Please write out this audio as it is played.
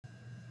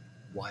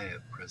Why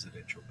have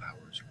presidential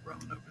powers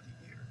grown over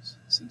the years?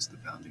 Since the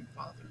founding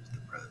fathers, the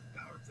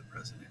power of the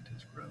president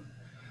has grown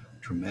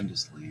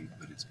tremendously,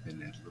 but it's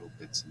been at little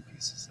bits and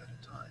pieces at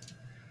a time.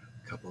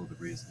 A couple of the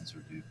reasons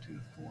are due to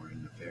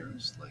foreign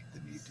affairs, like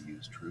the need to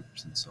use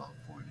troops and solve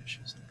foreign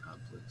issues and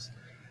conflicts.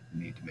 The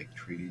need to make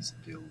treaties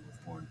and deal with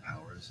foreign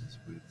powers is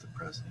with the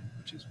president,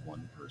 which is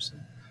one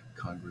person.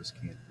 Congress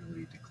can't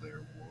really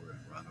declare war and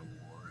run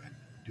a war and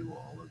do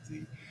all of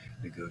the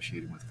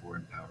negotiating with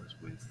foreign powers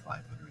with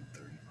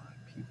 535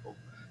 people.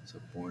 So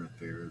foreign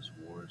affairs,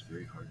 war is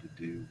very hard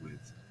to do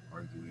with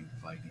arguing,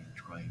 fighting,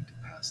 trying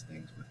to pass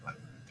things with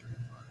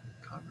 535.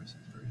 Congress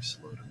is very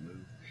slow to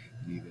move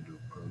and even to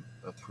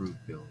approve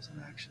bills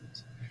and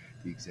actions.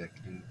 The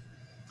executive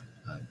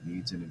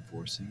needs in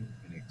enforcing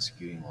and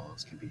executing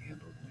laws can be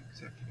handled in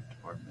executive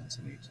departments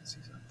and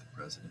agencies under the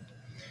president.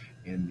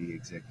 And the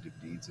executive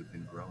needs have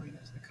been growing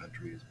as the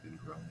country has been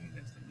growing,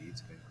 as the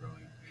needs have been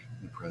growing.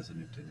 The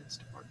president and its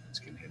departments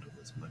can handle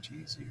this much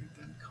easier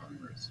than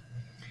Congress.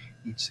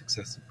 Each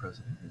successive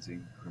president has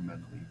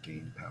incrementally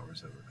gained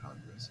powers over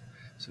Congress,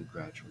 so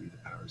gradually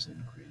the powers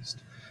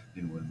increased.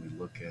 And when we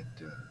look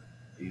at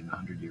in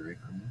 100-year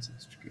increments,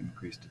 it's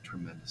increased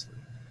tremendously.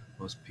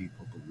 Most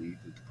people believe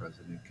that the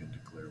president can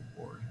declare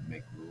war and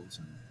make rules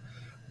and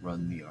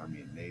run the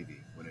Army and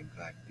Navy, when in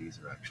fact these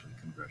are actually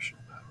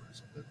congressional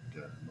powers. But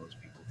most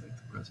people think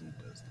the president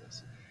does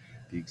this.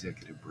 The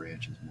executive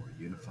branch is more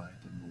unified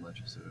than the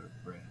legislative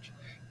branch,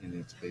 and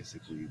it's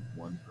basically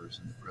one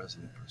person, the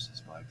president,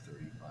 versus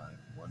 535,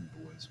 one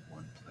voice,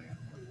 one plan,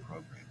 one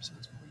program, so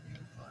it's more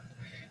unified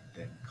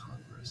than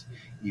Congress.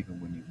 Even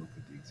when you look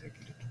at the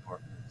executive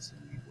departments and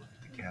you look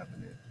at the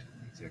cabinet and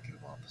the executive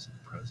office of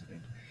the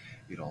president,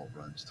 it all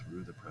runs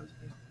through the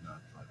president,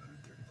 not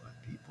 535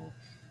 people,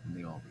 and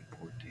they all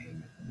report to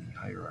him, and the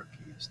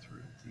hierarchy is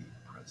through the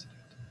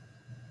president.